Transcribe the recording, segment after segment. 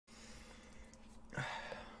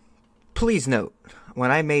Please note,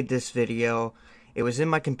 when I made this video, it was in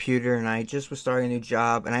my computer and I just was starting a new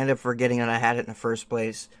job and I ended up forgetting that I had it in the first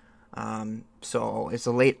place. So it's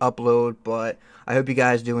a late upload, but I hope you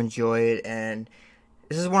guys do enjoy it. And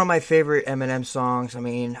this is one of my favorite Eminem songs. I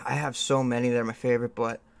mean, I have so many that are my favorite,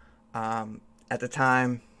 but at the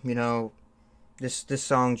time, you know, this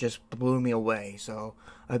song just blew me away. So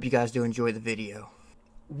I hope you guys do enjoy the video.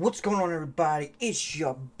 What's going on, everybody? It's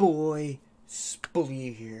your boy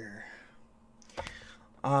Spoolie here.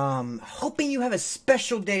 Hoping you have a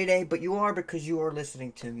special day today, but you are because you are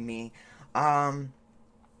listening to me. It's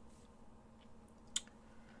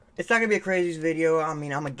not gonna be a crazy video. I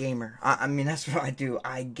mean, I'm a gamer. I mean, that's what I do.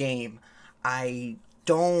 I game. I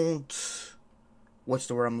don't... What's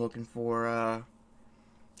the word I'm looking for?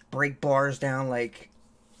 Break bars down like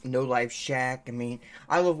No Life Shack. I mean,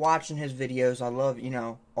 I love watching his videos. I love, you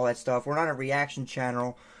know, all that stuff. We're not a reaction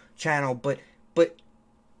channel, but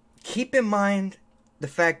keep in mind the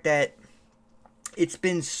fact that it's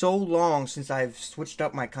been so long since I've switched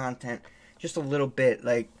up my content just a little bit.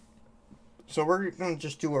 Like, so we're gonna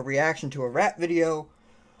just do a reaction to a rap video.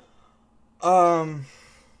 I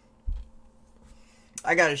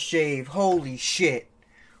gotta shave. Holy shit.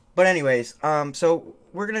 But anyways, so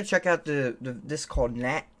we're gonna check out this called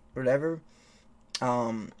GNAT, whatever.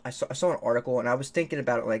 I saw an article and I was thinking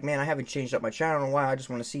about it, like, man, I haven't changed up my channel in a while. I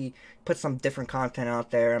just want to put some different content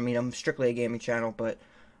out there. I mean, I'm strictly a gaming channel, but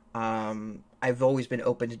I've always been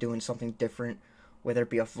open to doing something different, whether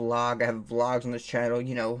it be a vlog. I have vlogs on this channel,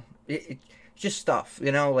 you know, it's just stuff,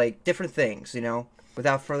 you know, like different things, you know.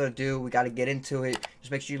 Without further ado, we got to get into it.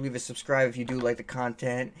 Just make sure you leave a subscribe if you do like the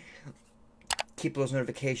content. Keep those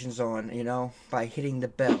notifications on, you know, by hitting the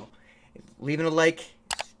bell. Leaving a like is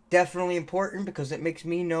definitely important because it makes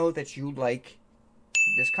me know that you like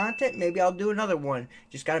this content. Maybe I'll do another one.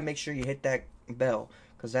 Just got to make sure you hit that bell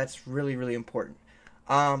because that's really, really important.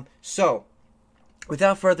 So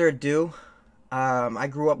without further ado, I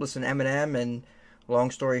grew up listening to Eminem, and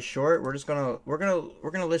long story short, we're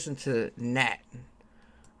gonna listen to GNAT.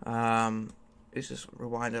 Let's just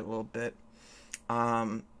rewind it a little bit.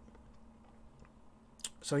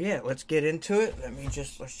 So yeah, let's get into it.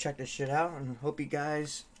 Let's check this shit out and hope you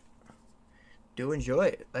guys do enjoy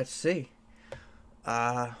it. Let's see.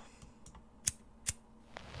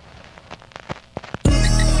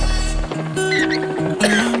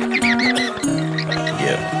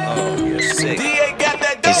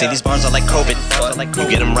 They say these bars are like COVID. You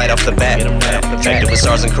get them right off the bat. Infected with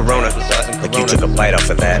SARS and Corona. Like you took a bite off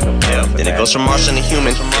of that. Then it goes from Martian to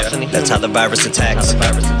human. That's how the virus attacks.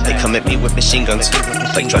 They come at me with machine guns,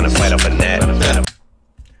 like trying to fight off a gnat.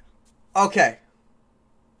 Okay.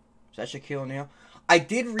 Is that Shaquille O'Neal? I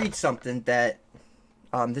did read something that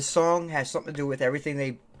this song has something to do with everything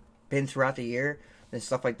they've been throughout the year and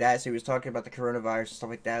stuff like that. So he was talking about the coronavirus and stuff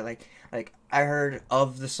like that. Like I heard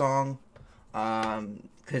of the song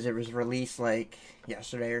because it was released like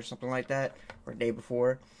yesterday or something like that, or the day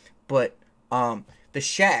before. But the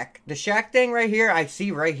Shack thing right here, I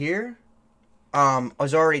see right here,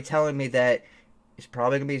 was already telling me that it's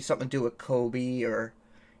probably gonna be something to do with Kobe or,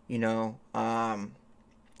 you know,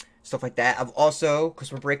 stuff like that. I've also,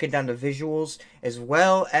 because we're breaking down the visuals as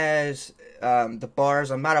well as the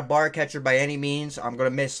bars. I'm not a bar catcher by any means. I'm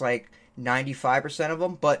gonna miss like 95% of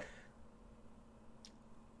them, but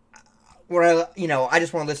where I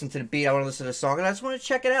just want to listen to the beat. I want to listen to the song, and I just want to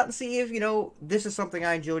check it out and see if, you know, this is something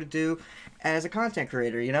I enjoy to do as a content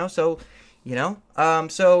creator, you know. So, you know,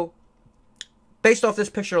 so based off this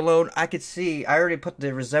picture alone, I could see, I already put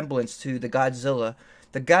the resemblance to the Godzilla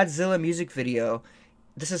music video.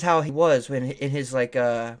 This is how he was when in his like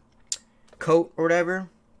coat or whatever.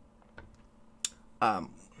 Not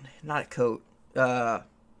a coat.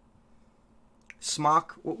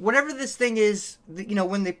 Smock, whatever this thing is, you know,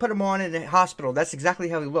 when they put him on in the hospital, that's exactly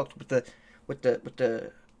how he looked with the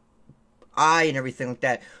eye and everything like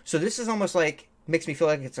that. So this is almost like, makes me feel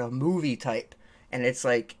like it's a movie type, and it's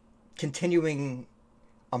like continuing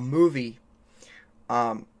a movie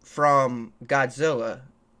from Godzilla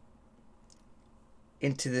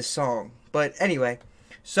into this song. But anyway,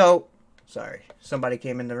 so sorry, somebody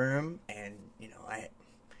came in the room, and you know,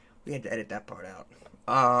 we had to edit that part out.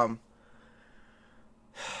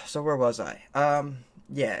 So where was I?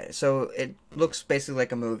 Yeah, so it looks basically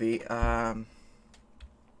like a movie. And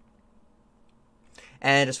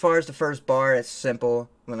as far as the first bar, it's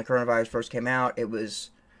simple. When the coronavirus first came out,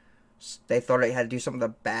 they thought they had to do something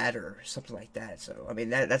with a bat or something like that. So, I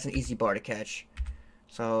mean, that's an easy bar to catch.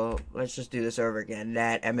 So let's just do this over again.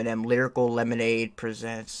 Nat Eminem, Lyrical Lemonade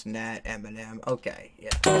presents Nat Eminem. Okay, yeah.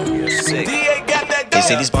 Sick. They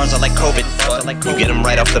say these bars are like COVID. You get them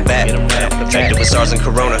right off the bat. Infected with SARS and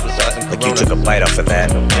Corona. Like you took a bite off of that.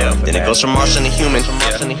 Then it goes from Martian to human.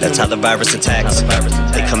 That's how the virus attacks.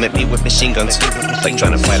 They come at me with machine guns, like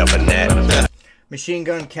trying to fight off a gnat. Machine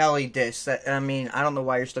Gun Kelly diss. I mean, I don't know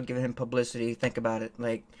why you're still giving him publicity. Think about it.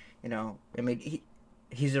 Like, you know, I mean,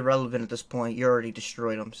 he's irrelevant at this point. You already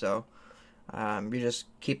destroyed him, so you're just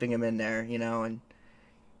keeping him in there, you know, and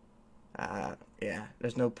yeah,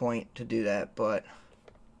 there's no point to do that, but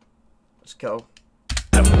let's go.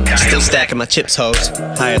 Still stacking my chips, hoes.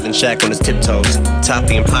 Higher than Shaq on his tiptoes. Top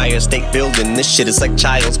the Empire State Building. This shit is like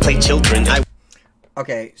child's play children.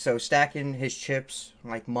 Okay, so stacking his chips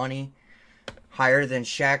like money, higher than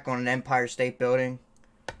Shaq on an Empire State Building.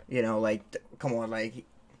 You know, like, come on, like,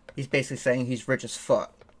 he's basically saying he's rich as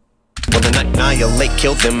fuck. Well, the annihilate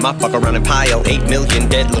killed them. I fuck around and pile 8 million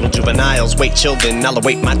dead little juveniles. Wait, children, I'll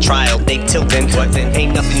await my trial. They tilting. What then?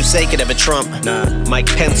 Ain't nothing you say could ever trump. Nah, Mike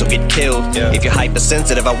Pence will get killed. If you're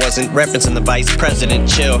hypersensitive, I wasn't referencing the vice president.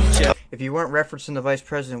 Chill. If you weren't referencing the vice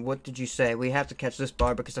president, what did you say? We have to catch this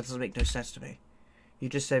bar because that doesn't make no sense to me. You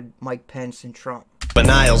just said Mike Pence and Trump.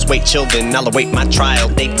 Juveniles, wait, children, I'll await my trial.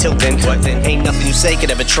 They tilting. What then? Ain't nothing you say could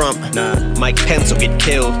ever trump. Nah, Mike Pence will get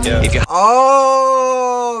killed. If you're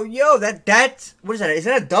yo, that what is that? Is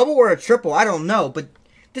that a double or a triple? I don't know, but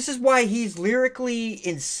this is why he's lyrically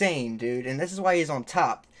insane, dude, and this is why he's on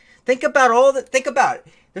top. Think about it.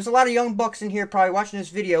 There's a lot of young bucks in here probably watching this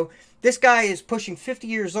video. This guy is pushing 50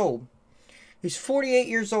 years old. He's 48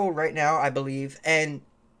 years old right now, I believe, and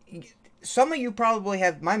some of you probably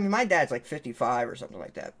have, my dad's like 55 or something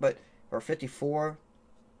like that, but, or 54,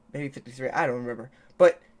 maybe 53, I don't remember,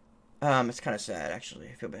 but, it's kind of sad, actually,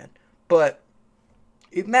 I feel bad, but,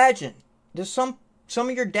 imagine, there's some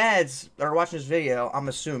of your dads that are watching this video, I'm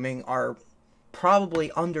assuming, are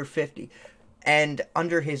probably under 50, and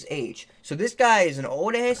under his age, so this guy is an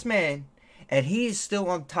old-ass man, and he's still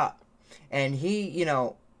on top, and he, you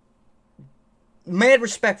know, mad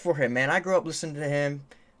respect for him, man. I grew up listening to him.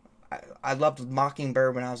 I loved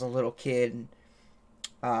Mockingbird when I was a little kid,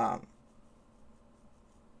 and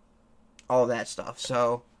all that stuff.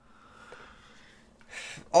 So,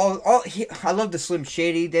 I love the Slim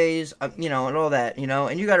Shady days, you know, and all that, you know.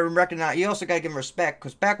 And you got to recognize, you also got to give him respect,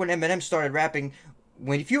 because back when Eminem started rapping,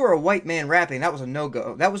 if you were a white man rapping, that was a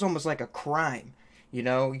no-go. That was almost like a crime, you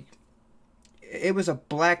know. It was a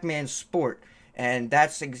black man's sport, and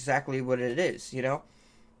that's exactly what it is, you know.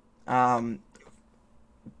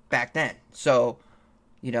 Back then. So,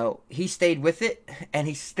 you know, he stayed with it, and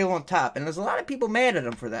he's still on top. And there's a lot of people mad at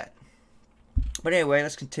him for that. But anyway,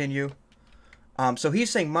 let's continue. So he's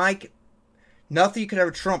saying, Mike, nothing you could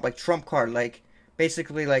ever trump, like trump card. Like,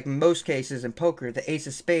 basically, like in most cases in poker, the ace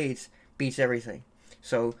of spades beats everything.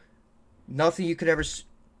 So, nothing you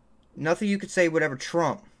could say would ever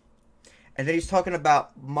trump. And then he's talking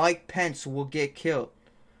about Mike Pence will get killed.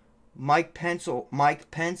 Mike Pence, my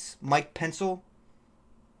pencil,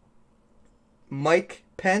 my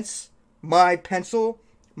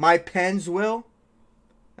pens will.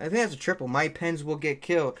 I think that's a triple. My pens will get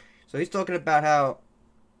killed. So he's talking about how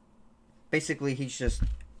basically he's just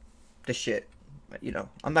the shit. You know,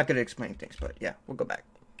 I'm not good at explaining things, but yeah, we'll go back.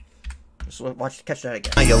 So catch that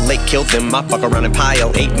again. Annihilate killed them. I fuck around and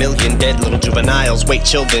pile 8 million dead little juveniles. Wait,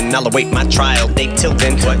 children, I'll await my trial. They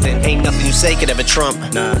tilting. What then? Ain't nothing you say could ever trump.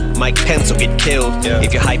 Nah, Mike Pence will get killed.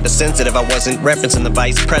 If you're hypersensitive, I wasn't referencing the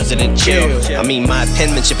vice president. Chill. I mean, my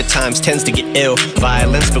penmanship at times tends to get ill.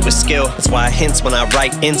 Violence, but with skill. That's why I hints when I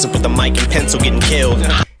write ends up with the mic and pencil getting killed.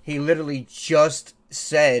 He literally just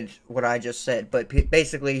said what I just said, but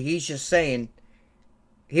basically he's just saying.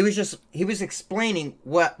 He was explaining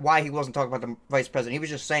why he wasn't talking about the vice president. He was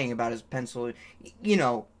just saying about his pencil, you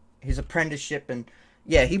know, his apprenticeship, and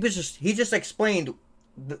yeah, he just explained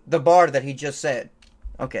the bar that he just said.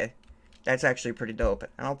 Okay, that's actually pretty dope.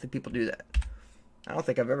 I don't think people do that. I don't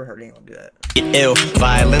think I've ever heard anyone do that. Get ill,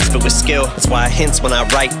 violence, but with skill. That's why I hints when I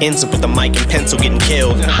write ends up with the mic and pencil getting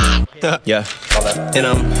killed. Yeah, and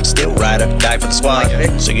I'm still rider, die for the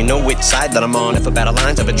squad. So you know which side that I'm on. If a battle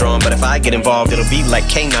line's ever drawn, but if I get involved, it'll be like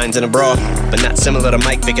canines in a brawl. But not similar to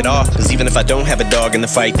Mike Vick at all. Cause even if I don't have a dog in the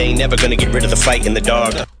fight, they ain't never gonna get rid of the fight in the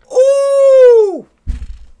dog. Ooh!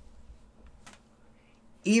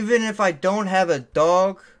 Even if I don't have a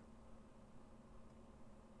dog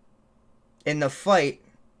in the fight,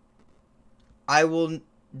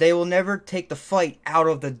 they will never take the fight out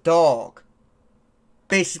of the dog.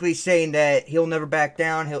 Basically saying that he'll never back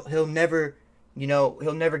down, he'll never, you know,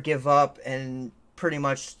 he'll never give up, and pretty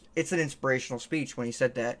much, it's an inspirational speech when he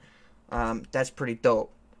said that. That's pretty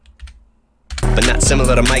dope. But not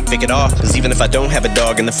similar to Mike Vick at all. Cause even if I don't have a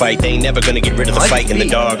dog in the fight, they ain't never gonna get rid of the fight in the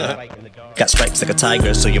dog. Got stripes like a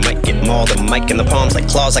tiger, so you might get mauled. A mic in the palms like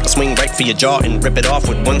claws, I can swing right for your jaw and rip it off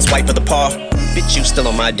with one swipe of the paw. Bitch, you still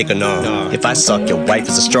on my dick or no? If I suck, your wife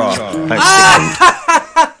is a straw.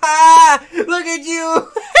 Look at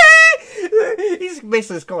you! He's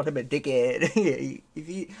basically calling him a dickhead.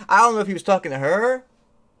 I don't know if he was talking to her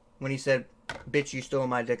when he said, bitch, you still on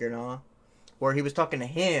my dick or no? Or he was talking to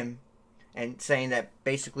him and saying that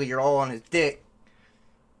basically you're all on his dick.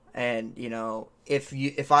 And, you know,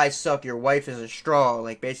 if I suck, your wife is a straw.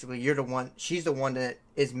 Like, basically, you're the one, she's the one that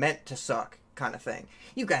is meant to suck, kind of thing.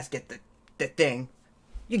 You guys get the thing.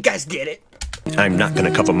 You guys get it. I'm not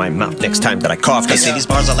gonna cover my mouth next time that I cough. They say these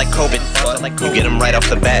bars are like COVID. You get them right off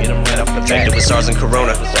the bat. Infected with SARS and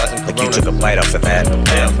Corona. Like you took a bite off of that.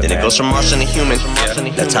 Then it goes from Martian to human.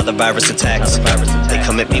 That's how the virus attacks. They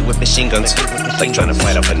come at me with machine guns, like trying to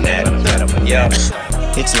fight off a gnat. Yeah.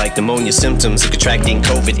 It's like pneumonia symptoms of contracting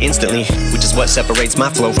COVID instantly, which is what separates my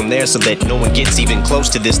flow from theirs, so that no one gets even close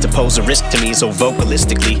to this to pose a risk to me so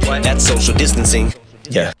vocalistically. That's social distancing.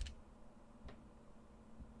 Yeah.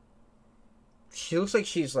 She looks like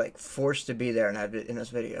she's like forced to be there in this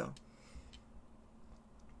video.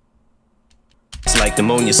 It's like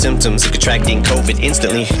pneumonia symptoms of contracting COVID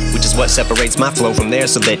instantly, which is what separates my flow from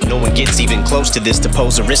theirs, so that no one gets even close to this to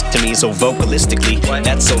pose a risk to me so vocalistically.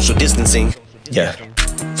 That's social distancing. Yeah.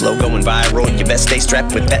 Flow going viral, you best stay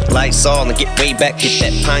strapped with that Lysol and get way back, get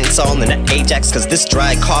that Pine Sol and that Ajax, cause this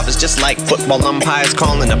dry cough is just like football umpires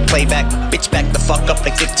calling a playback. Bitch, back the fuck up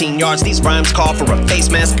like 15 yards, these rhymes call for a face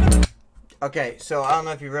mask. Okay, so I don't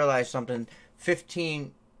know if you realize something.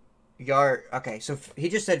 15 yard. Okay, so he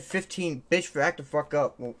just said 15. Bitch, back the fuck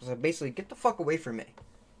up. Well, so basically, get the fuck away from me.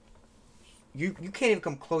 You can't even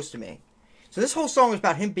come close to me. So this whole song is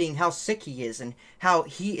about him being how sick he is and how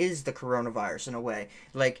he is the coronavirus in a way.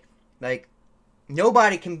 Like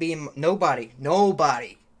nobody can be nobody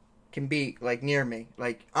can be like near me.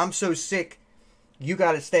 Like I'm so sick, you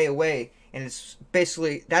got to stay away. And it's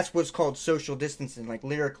basically that's what's called social distancing, like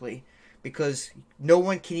lyrically. Because no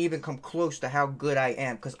one can even come close to how good I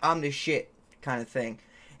am. Because I'm the shit kind of thing.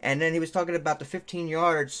 And then he was talking about the 15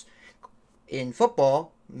 yards in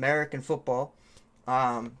football. American football.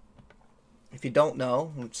 If you don't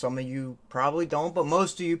know. Some of you probably don't. But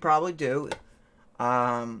most of you probably do.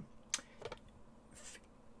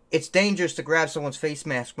 It's dangerous to grab someone's face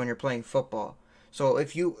mask when you're playing football. So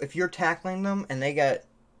if you're tackling them and they get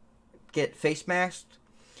face masked,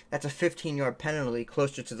 that's a 15-yard penalty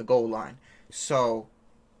closer to the goal line. So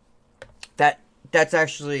that's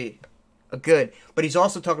actually a good. But he's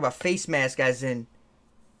also talking about face mask as in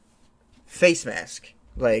face mask,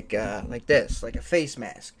 like this, like a face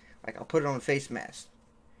mask. Like I'll put it on a face mask.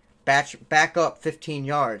 Back up 15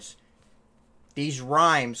 yards. These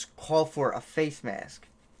rhymes call for a face mask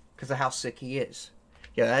because of how sick he is.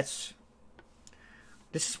 Yeah, this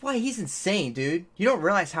is why he's insane, dude. You don't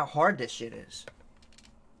realize how hard this shit is.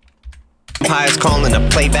 Umpires calling a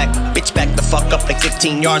playback. Bitch, back the fuck up like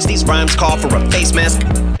 15 yards. These rhymes call for a face mask.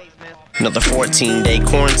 Another 14-day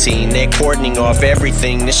quarantine. They're cordoning off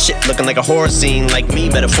everything. This shit looking like a horror scene. Like me,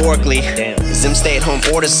 metaphorically. Does them stay-at-home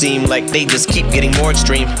orders seem like they just keep getting more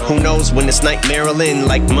extreme? Who knows when this nightmare will end?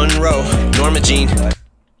 Like Monroe, Norma Jean.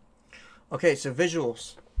 Okay, so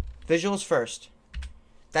visuals. Visuals first.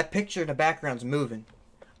 That picture in the background's moving.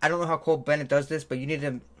 I don't know how Cole Bennett does this, but you need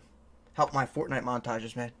to help my Fortnite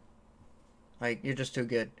montages, man. Like, you're just too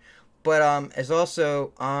good. But, it's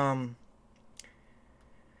also,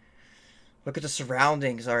 look at the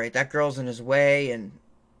surroundings, alright? That girl's in his way, and,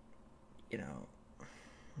 you know,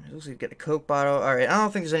 it looks like you get a Coke bottle. Alright, I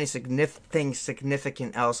don't think there's anything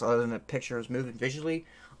significant else other than the picture is moving visually.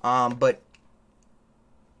 But,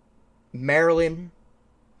 Marilyn,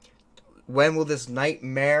 when will this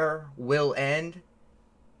nightmare will end?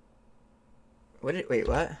 Wait,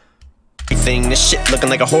 what? Everything, this shit looking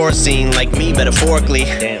like a horror scene. Like me, metaphorically.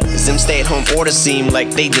 Does them stay-at-home orders seem like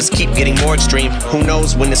they just keep getting more extreme? Who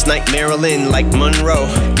knows when this nightmare will end? Like Monroe,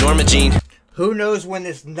 Norma Jean. Who knows when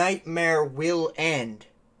this nightmare will end?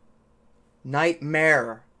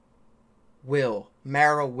 Nightmare will.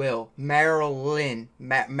 Marilyn. Nightmare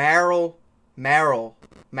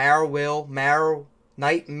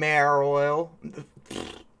will.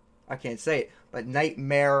 I can't say it, but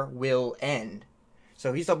nightmare will end.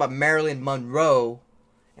 So he's talking about Marilyn Monroe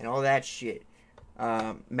and all that shit.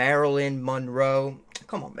 Marilyn Monroe.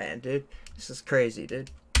 Come on, man, dude. This is crazy, dude.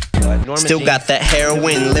 Still got that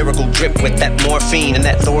heroin, lyrical drip with that morphine and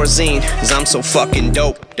that Thorazine. Cause I'm so fucking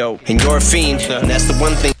dope, and you're a fiend. And that's the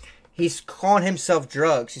one thing. He's calling himself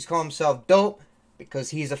drugs. He's calling himself dope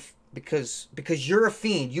because he's because you're a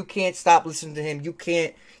fiend. You can't stop listening to him. You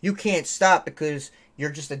can't stop because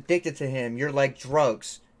you're just addicted to him. You're like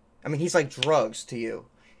drugs. I mean, he's like drugs to you.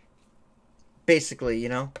 Basically, you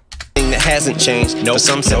know? That hasn't changed. No,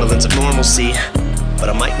 some semblance of normalcy. But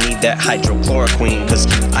I might need that hydrochloroquine, cause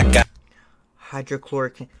I got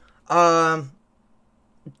hydrochloroquine.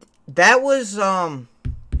 That was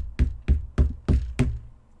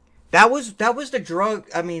the drug.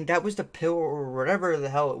 I mean, that was the pill or whatever the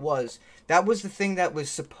hell it was. That was the thing that was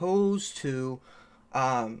supposed to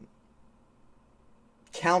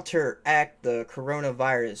counteract the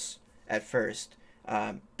coronavirus at first.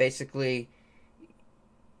 Basically,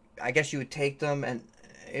 I guess you would take them and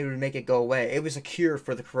it would make it go away. It was a cure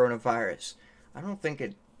for the coronavirus. I don't think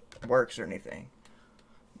it works or anything.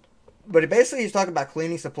 But it basically is talking about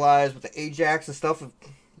cleaning supplies with the Ajax and stuff.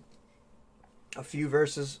 A few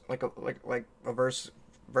verses, like a verse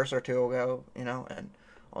or two ago, you know, and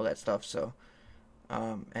all that stuff. So,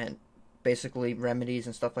 and basically remedies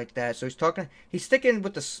and stuff like that. So he's sticking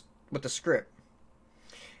with the script,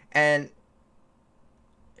 and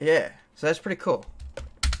yeah, so that's pretty cool.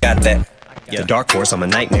 Got that. The dark horse, I'm a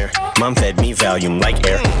nightmare. Mom fed me Valium like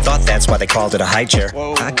air. Thought that's why they called it a high chair.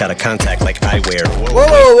 I got a contact like eyewear.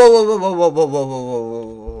 Whoa.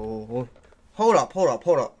 Hold up.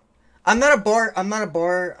 I'm not a bar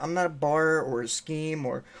or a scheme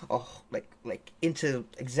or like into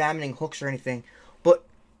examining hooks or anything. But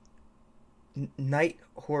night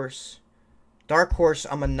horse, dark horse,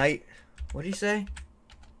 I'm a night. What did he say?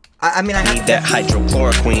 I mean, I need that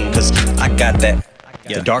hydrochloroquine, cause I got that.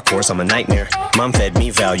 The dark horse, I'm a nightmare. Mom fed me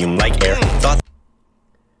Valium like air. Thought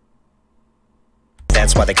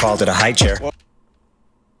that's why they called it a high chair.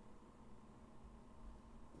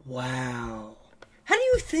 Wow. How do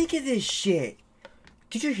you think of this shit?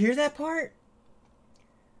 Did you hear that part?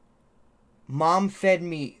 Mom fed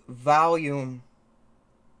me Valium.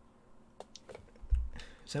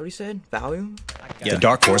 Is that what he said? Valium? The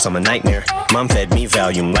dark horse, I'm a nightmare. Mom fed me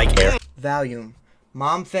Valium like air. Valium.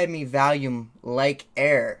 Mom fed me Valium like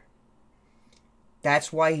air.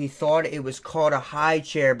 That's why he thought it was called a high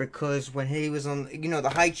chair, because when he was on, you know,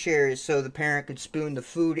 the high chair is so the parent could spoon the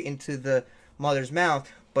food into the mother's mouth.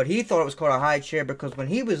 But he thought it was called a high chair because when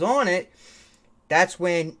he was on it, that's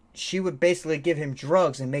when she would basically give him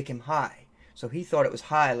drugs and make him high. So he thought it was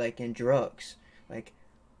high like in drugs. Like,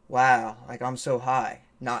 wow, like I'm so high.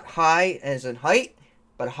 Not high as in height,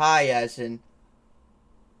 but high as in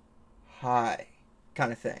high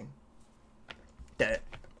kind of thing. That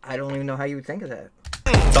I don't even know how you would think of that.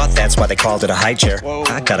 Thought that's why they called it a high chair.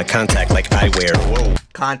 I got a contact like eyewear.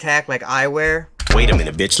 Contact like eyewear? Wait a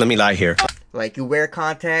minute, bitch, let me lie here. Like you wear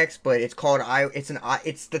contacts, but it's called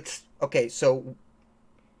okay, so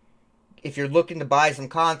if you're looking to buy some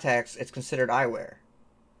contacts, it's considered eyewear.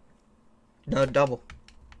 No, double.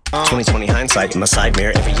 2020 hindsight in my side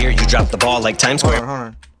mirror. Every year you drop the ball like Times Square. Hold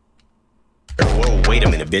on. Whoa, wait a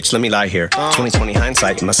minute, bitch, let me lie here. 2020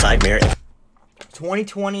 hindsight in my side mirror.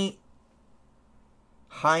 2020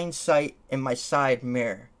 hindsight in my side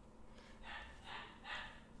mirror.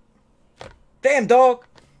 Damn, dog.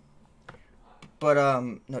 But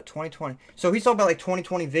no, 2020. So he's talking about like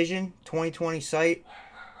 2020 vision, 2020 sight,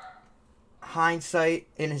 hindsight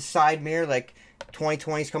in his side mirror. Like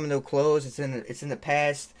 2020 is coming to a close. It's in the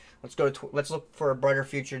past. Let's look for a brighter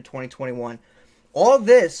future in 2021. All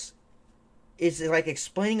this is like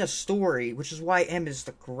explaining a story, which is why M is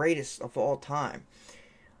the greatest of all time.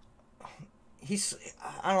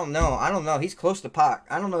 I don't know. He's close to Pac.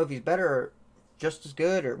 I don't know if he's better or just as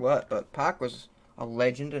good or what, but Pac was a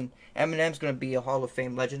legend, and Eminem's going to be a Hall of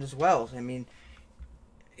Fame legend as well. I mean,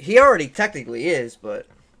 he already technically is, but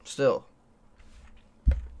still.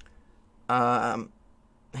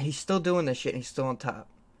 He's still doing this shit, and he's still on top.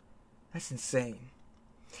 That's insane.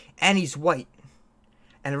 And he's white.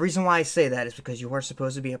 And the reason why I say that is because you are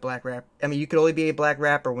supposed to be a black rapper. I mean, you could only be a black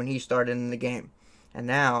rapper when he started in the game. And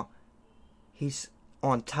now, he's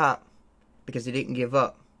on top because he didn't give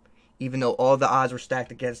up. Even though all the odds were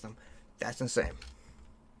stacked against him. That's insane.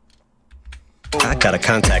 I got a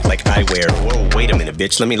contact like eyewear. Whoa, wait a minute,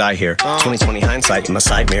 bitch, let me lie here. 2020 hindsight in my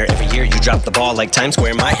side mirror. Every year you drop the ball like Times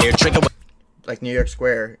Square. My hair trigger. Like New York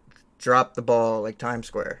Square. Drop the ball like Times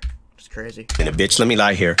Square. It's crazy. In a bitch, let me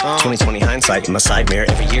lie here. 2020 hindsight in my side mirror.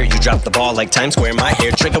 Every year you drop the ball like Times Square. My hair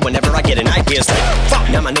trigger whenever I get an idea. It's like, fuck,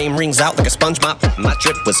 now my name rings out like a sponge mop. My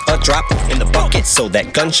drip was a drop in the bucket. So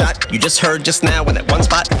that gunshot you just heard just now in that one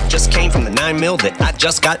spot just came from the 9 mil that I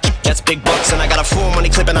just got. That's big bucks and I got a full money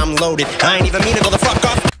clip and I'm loaded. I ain't even mean to go the fuck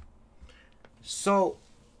off. So,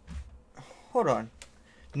 hold on.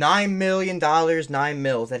 $9 million, 9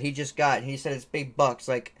 mils that he just got. And he said it's big bucks.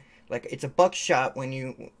 Like it's a buckshot when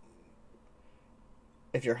you...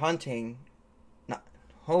 If you're hunting,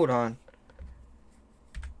 hold on.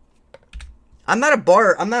 I'm not a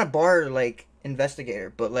bar like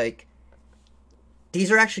investigator, but like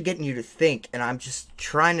these are actually getting you to think, and I'm just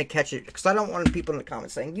trying to catch it because I don't want people in the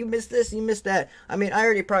comments saying you missed this, you missed that. I mean, I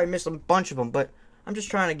already probably missed a bunch of them, but I'm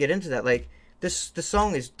just trying to get into that. Like the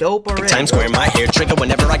song is dope already. Times Square, my hair trigger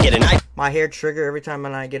whenever I get an idea. My hair trigger every time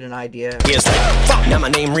I get an idea. It's like, fuck, now my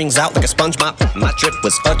name rings out like a sponge mop. My drip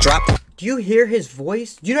was a drop. Do you hear his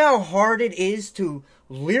voice? Do you know how hard it is to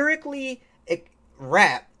lyrically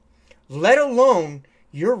rap, let alone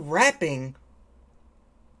you're rapping,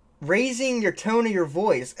 raising your tone of your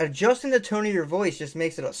voice? Adjusting the tone of your voice just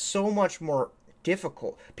makes it so much more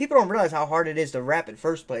difficult. People don't realize how hard it is to rap in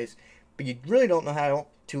first place, but you really don't know how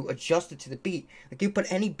to adjust it to the beat. Like you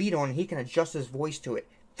put any beat on, he can adjust his voice to it.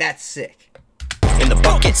 That's sick. In the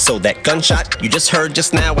bucket, so that gunshot you just heard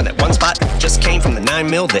just now in that one spot just came from the 9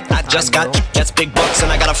 mil that I just got. That's big bucks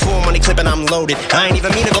and I got a full money clip and I'm loaded. I ain't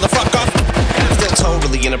even mean to go the fuck off. Still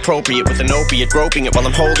totally inappropriate with an opiate, groping it while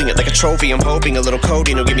I'm holding it like a trophy. I'm hoping a little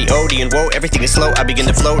codeine will give me OD and whoa, everything is slow. I begin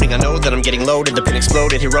to floating. I know that I'm getting loaded. The pin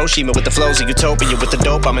exploded. Hiroshima with the flows of utopia with the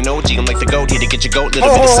dope. I'm an OG. I'm like the goat here to get your goat. Little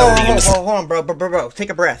bit of sodium. Hold on, bro.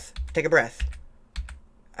 Take a breath. Take a breath.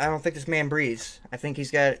 I don't think this man breathes. I think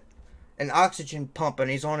he's got an oxygen pump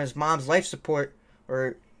and he's on his mom's life support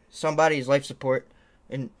or somebody's life support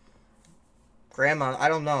and grandma, I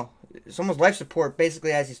don't know, someone's life support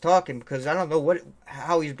basically as he's talking because I don't know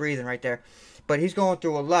how he's breathing right there, but he's going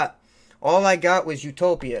through a lot. All I got was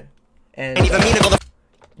Utopia and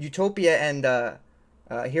Utopia and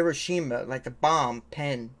Hiroshima, like the bomb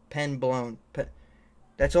pen blown.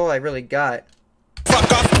 That's all I really got.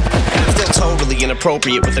 Fuck off. Still totally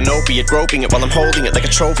inappropriate with an opiate, groping it while I'm holding it like a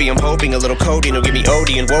trophy. I'm hoping a little codeine will give me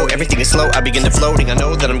OD and whoa, everything is slow. I begin to floating. I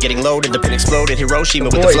know that I'm getting loaded. The pin exploded. Hiroshima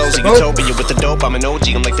with the flows of utopia with the dope. I'm an OG.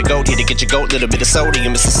 I'm like the goat here to get your goat. Little bit of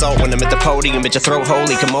sodium. It's the salt when I'm at the podium. Bitch, your throat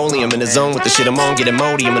holy camole. I'm in the zone with the shit I'm on. Get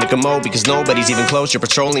Imodium in a commode because nobody's even close. You're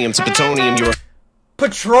petroleum to plutonium. You're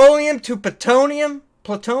petroleum to plutonium?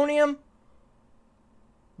 Plutonium?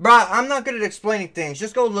 Bruh, I'm not good at explaining things.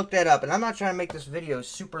 Just go look that up. And I'm not trying to make this video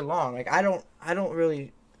super long. Like, I don't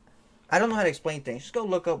know how to explain things. Just go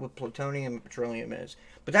look up what plutonium and petroleum is.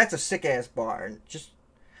 But that's a sick-ass bar. And just...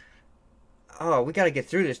 Oh, we gotta get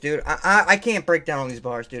through this, dude. I can't break down all these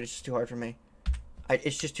bars, dude. It's just too hard for me.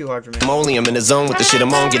 It's just too hard for me. I'm in the zone with the shit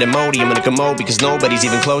I'm on. Get Imodium in a commode because nobody's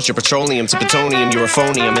even close. You're petroleum to plutonium. You're a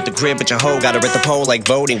phony. I'm at the crib, but your hoe got her at the pole like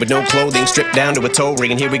voting with no clothing, stripped down to a toe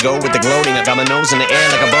ring. And here we go with the gloating. I got my nose in the air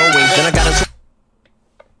like a Boeing. Then I got into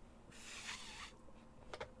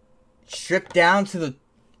stripped down to the...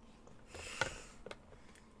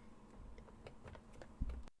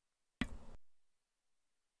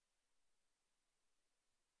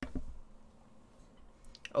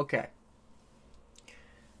 Okay.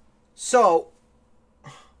 So,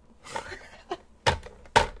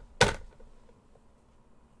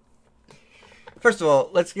 first of all,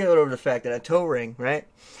 let's get over the fact that a toe ring, right?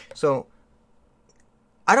 So,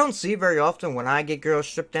 I don't see it very often when I get girls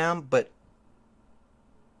stripped down, but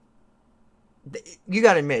you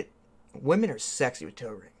gotta admit, women are sexy with toe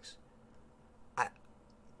rings. I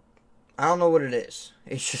don't know what it is.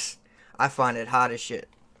 It's just, I find it hot as shit.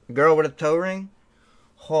 Girl with a toe ring?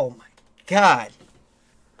 Oh my god.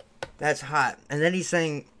 That's hot. And then he's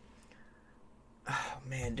saying, oh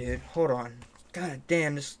man, dude, hold on. God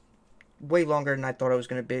damn, this is way longer than I thought it was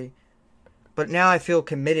going to be. But now I feel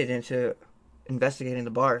committed into investigating the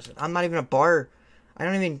bars. I'm not even a bar. I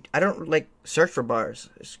don't like search for bars.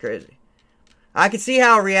 It's crazy. I can see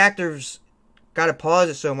how reactors got to pause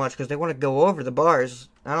it so much because they want to go over the bars.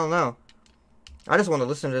 I don't know. I just want to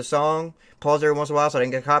listen to the song, pause every once in a while so I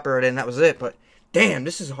didn't get copyrighted, and that was it. But damn,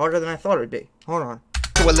 this is harder than I thought it would be. Hold on.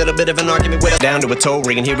 a little bit of an argument with down to a toe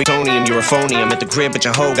ring, and here we Tony, you're a phony. I'm at the crib, but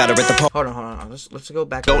your hoe got her at the Hold on. Let's go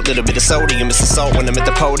back. Go little bit of sodium, it's the salt when I'm at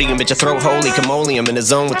the podium. But your throat holy camole, I'm in the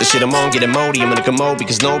zone with the shit I'm on. Get Imodium in a commode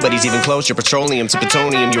because nobody's even close. You're petroleum to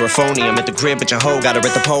plutonium, you're a phony. I'm at the crib, but your hoe got her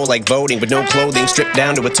at the pole like voting. With no clothing, stripped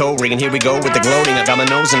down to a toe ring, and here we go with the gloating. I got my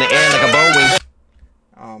nose in the air like a Boeing.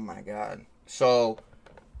 Oh my god. So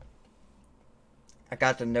I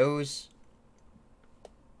got the nose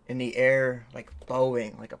in the air like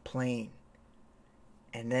Boeing, like a plane.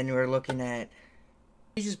 And then we're looking at,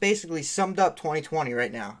 he just basically summed up 2020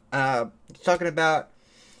 right now. Talking about,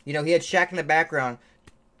 you know, he had Shaq in the background.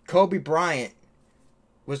 Kobe Bryant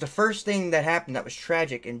was the first thing that happened that was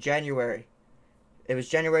tragic in January. It was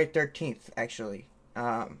January 13th, actually.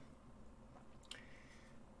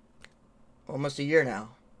 Almost a year now.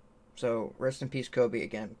 So, rest in peace, Kobe,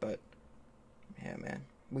 again. But, yeah, man.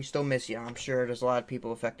 We still miss you. I'm sure there's a lot of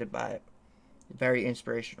people affected by it. Very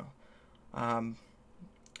inspirational.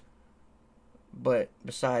 But,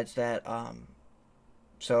 besides that,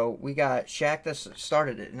 so we got Shaq that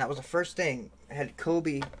started it. And that was the first thing. It had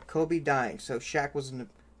Kobe dying. So, Shaq was in the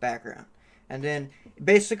background. And then,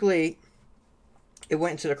 basically, it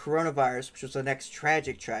went into the coronavirus, which was the next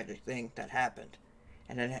tragic thing that happened.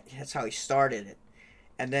 And then that's how he started it.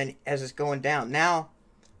 And then as it's going down, now,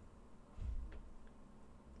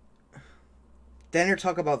 then they're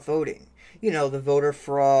talking about voting. You know, the voter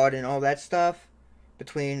fraud and all that stuff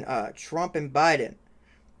between Trump and Biden.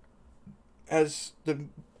 As the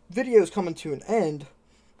video is coming to an end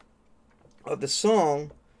of the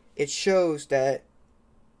song, it shows that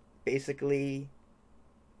basically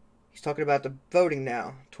he's talking about the voting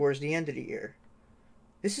now towards the end of the year.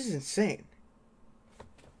 This is insane.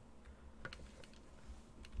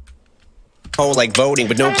 Oh, like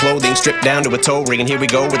voting with no clothing, stripped down to a toe ring, and here we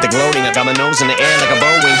go with the gloating. I got my nose in the air like a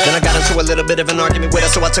Boeing. Then I got into a little bit of an argument with her,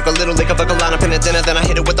 so I took a little lick of a line up in a dinner. Then I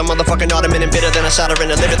hit it with a motherfucking ottoman and bitter. Then I shot her in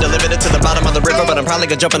the liver, delivered it to the bottom of the river. But I'm probably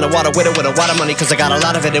gonna jump in the water with her with a wad of money, cause I got a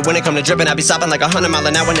lot of it. And when it come to dripping, I be stopping like 100 miles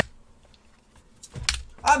an hour.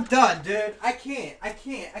 I'm done, dude. I can't.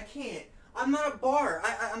 I'm not a bar.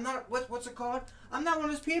 I'm not. What's it called? I'm not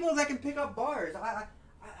one of those people that can pick up bars.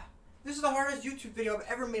 This is the hardest YouTube video I've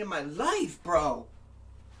ever made in my life, bro.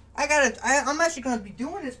 I'm actually gonna be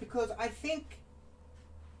doing this because I think.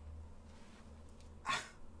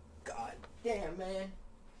 God damn, man.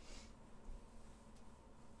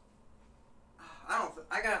 I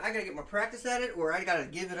gotta get more practice at it, or I gotta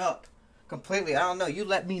give it up completely. I don't know. You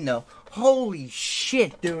let me know. Holy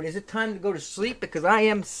shit, dude. Is it time to go to sleep? Because I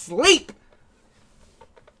am asleep.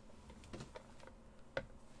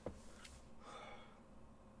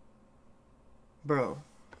 Bro.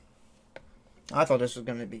 I thought this was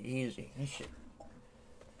going to be easy. This shit.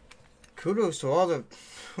 Kudos to all the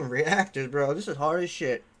reactors, bro. This is hard as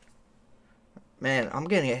shit. Man, I'm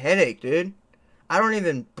getting a headache, dude. I don't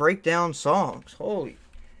even break down songs. Holy.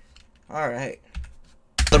 Alright.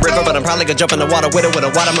 The river, but I'm probably gonna jump in the water with it with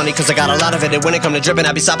a wad of money, cause I got a lot of it. And when it come to dripping,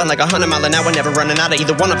 I be stopping like 100 miles an hour, never running out of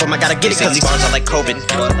either one of them. I gotta get it, cause these bars are like COVID.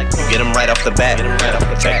 You get them right off the bat.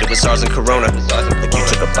 Infected with SARS and Corona, like you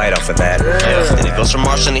took a bite off of that. Then it goes from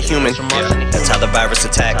Martian to human. That's how the virus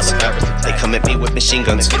attacks. They come at me with machine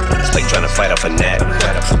guns. It's like trying to fight off a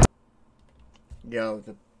gnat. Yo,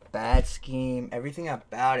 the bad scheme, everything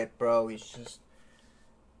about it, bro, is just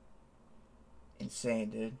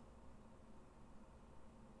insane, dude.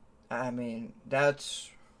 I mean,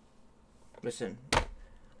 listen, hope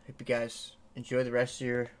you guys enjoy the rest of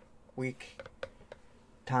your week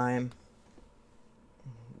time.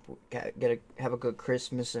 Have a good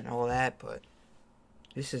Christmas and all that, but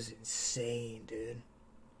this is insane, dude.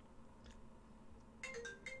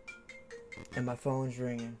 And my phone's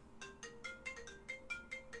ringing.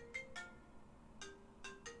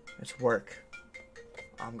 It's work.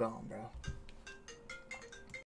 I'm gone, bro.